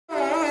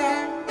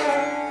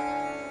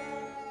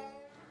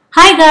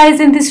Hi guys,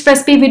 in this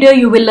recipe video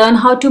you will learn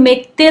how to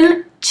make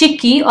Til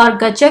Chikki or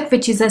gachak,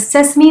 which is a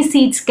sesame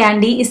seeds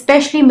candy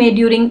especially made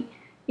during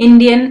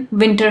Indian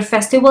winter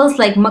festivals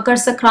like Makar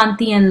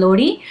Sakranti and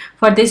Lohri.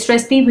 For this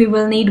recipe we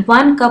will need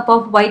 1 cup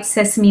of white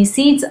sesame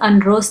seeds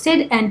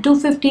unroasted and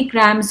 250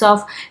 grams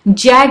of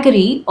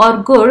jaggery or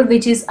gur,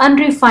 which is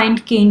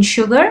unrefined cane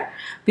sugar.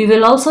 We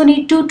will also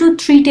need 2 to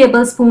 3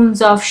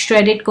 tablespoons of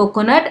shredded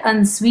coconut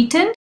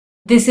unsweetened.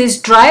 This is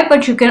dry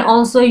but you can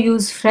also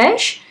use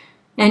fresh.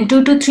 And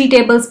 2 to 3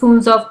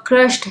 tablespoons of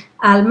crushed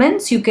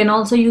almonds. You can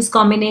also use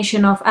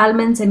combination of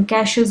almonds and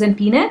cashews and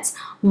peanuts.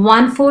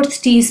 1/4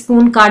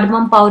 teaspoon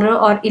cardamom powder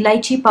or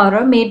Elaichi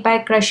powder made by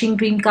crushing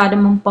green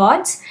cardamom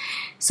pods.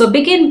 So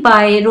begin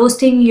by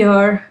roasting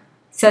your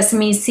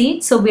sesame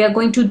seeds. So we are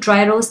going to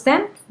dry roast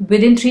them.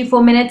 Within 3-4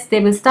 minutes they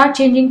will start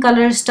changing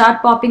color,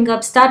 start popping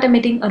up, start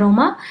emitting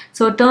aroma.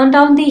 So turn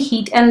down the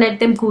heat and let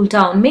them cool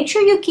down. Make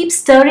sure you keep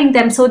stirring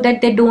them so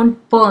that they don't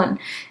burn.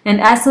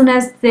 And as soon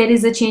as there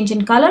is a change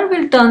in color,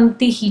 we'll turn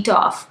the heat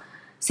off.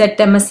 Set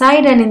them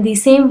aside, and in the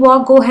same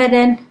wok go ahead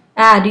and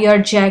add your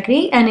jaggery,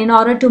 and in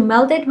order to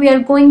melt it we are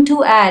going to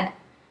add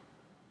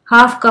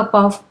 1/2 cup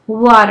of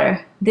water.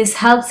 This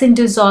helps in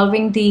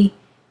dissolving the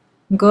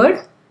gur.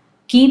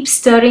 Keep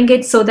stirring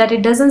it so that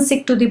it doesn't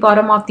stick to the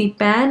bottom of the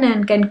pan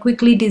and can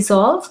quickly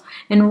dissolve.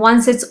 And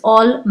once it's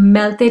all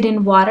melted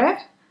in water,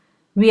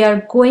 we are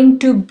going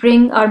to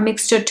bring our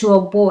mixture to a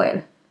boil.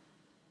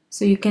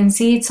 So you can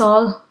see it's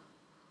all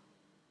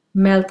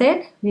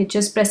melted. We're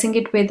just pressing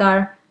it with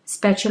our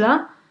spatula,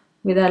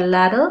 with our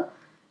ladle,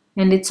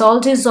 and it's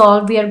all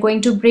dissolved. We are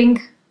going to bring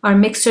our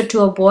mixture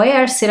to a boil.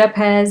 Our syrup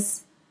has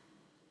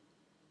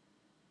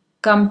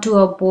come to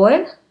a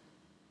boil.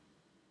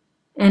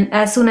 And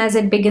as soon as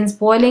it begins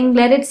boiling,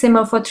 let it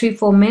simmer for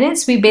 3-4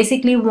 minutes. We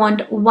basically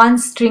want one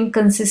string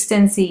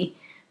consistency.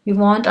 We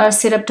want our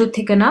syrup to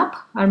thicken up,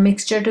 our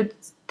mixture to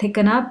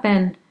thicken up,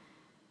 and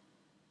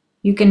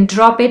you can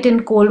drop it in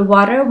cold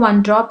water,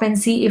 1 drop,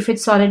 and see if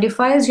it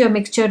solidifies. Your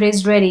mixture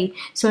is ready.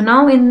 So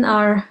now in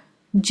our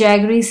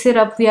jaggery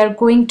syrup, we are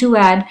going to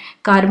add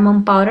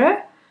cardamom powder.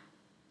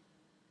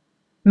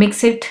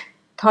 Mix it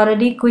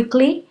thoroughly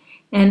quickly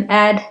and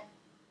add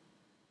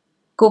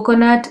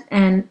coconut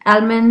and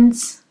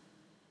almonds.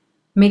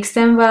 Mix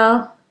them well,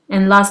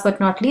 and last but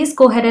not least,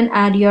 go ahead and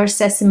add your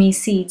sesame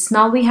seeds.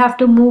 Now we have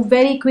to move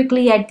very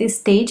quickly at this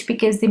stage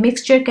because the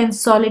mixture can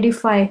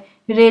solidify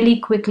really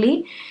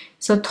quickly.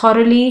 So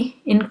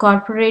thoroughly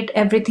incorporate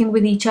everything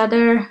with each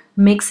other,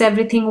 mix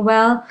everything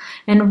well,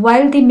 and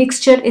while the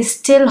mixture is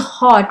still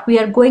hot, we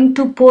are going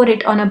to pour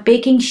it on a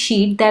baking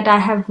sheet that I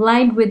have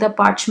lined with a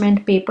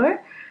parchment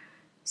paper.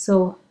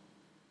 So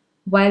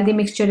while the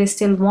mixture is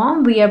still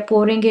warm, we are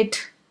pouring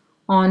it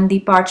on the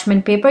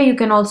parchment paper. You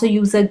can also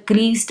use a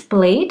greased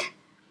plate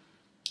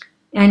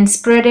and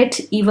spread it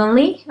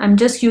evenly. I'm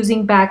just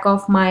using back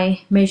of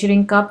my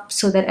measuring cup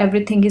so that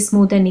everything is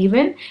smooth and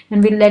even,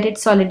 and we'll let it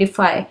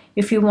solidify.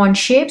 If you want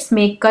shapes,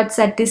 make cuts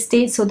at this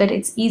stage so that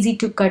it's easy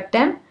to cut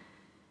them.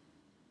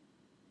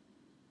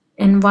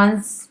 And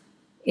once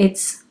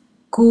it's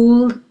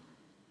cool,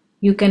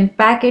 you can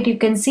pack it. You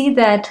can see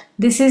that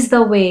this is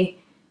the way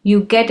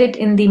you get it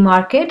in the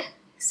market,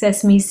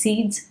 Sesame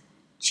Seeds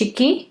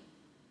Chikki.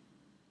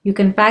 You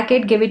can pack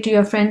it, give it to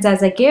your friends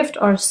as a gift,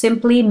 or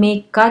simply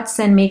make cuts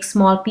and make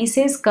small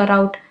pieces. Cut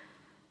out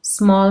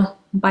small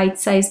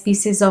bite-sized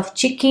pieces of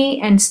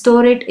chikki and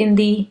store it in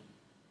the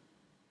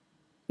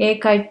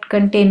airtight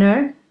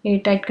container,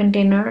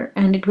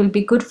 and it will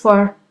be good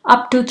for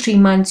up to 3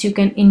 months. You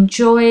can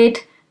enjoy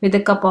it with a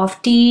cup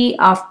of tea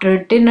after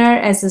dinner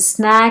as a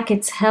snack.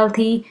 It's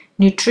healthy,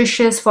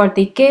 nutritious for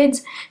the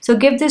kids. So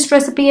give this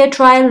recipe a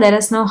try. Let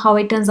us know how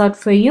it turns out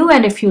for you.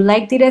 And if you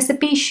like the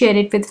recipe, share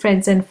it with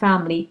friends and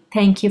family.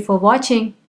 Thank you for watching.